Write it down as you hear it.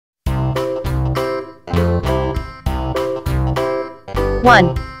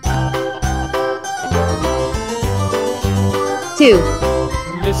1, 2,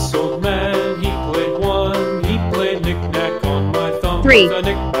 This old man, he played one. He played knick-knack on my thumb. 3, With a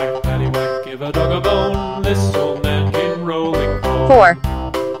knick-knack, paddywhack, give a dog a bone. This old man came rolling home. 4,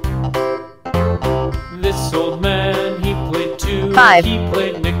 This old man, he played two. 5, He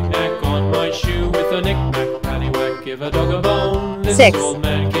played knick-knack on my shoe. With a knick-knack, paddywhack, give a dog a bone. This 6, old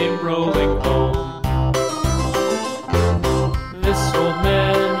man came rolling home. This old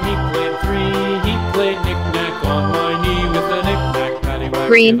man, he played three. He played knick-knack on my knee. With a knick-knack, paddywhack,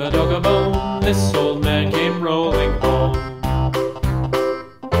 Green. give a dog a bone. This old man came rolling home.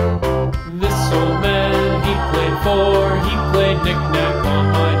 This old man, he played four. He played knick-knack on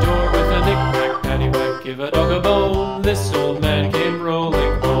my door. With a knick-knack, paddywhack, give a dog a bone. This old man came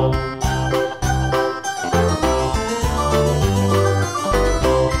rolling home.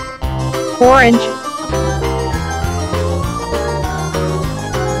 orange,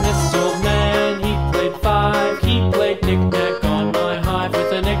 This old man, he played five. He played knick-knack on my hive.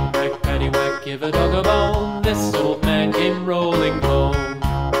 With a knick-knack, paddywhack, give a dog a bone. This old man came rolling home.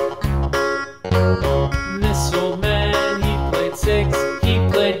 This old man, he played six. He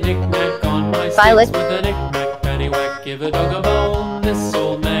played knick-knack on my Violet. sticks. With a knick-knack, paddywhack, give a dog a bone. This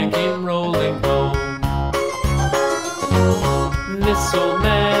old man came rolling home. This old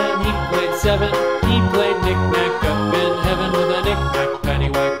man, he played seven. He played knick-knack up in heaven. With a knick-knack,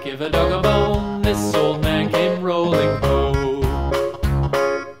 paddywhack, give a dog a bone. This old man came rolling home.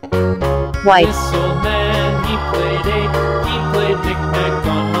 white, This old man, he played eight. He played knick-knack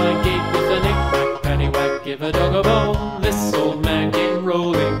on my gate. With a knick-knack, paddywhack, give a dog a bone. This old man came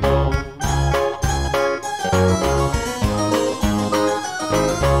rolling home.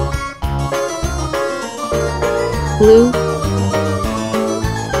 blue,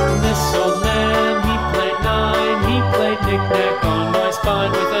 This old man, he played nine. He played knick-knack on my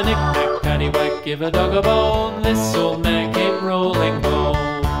spine. With a knick-knack, paddywhack, give a dog a bone. This old man came rolling home.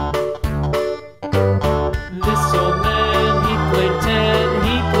 This old man, he played ten.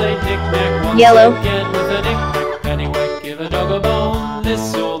 He played knick-knack once Yellow. again. With a knick-knack,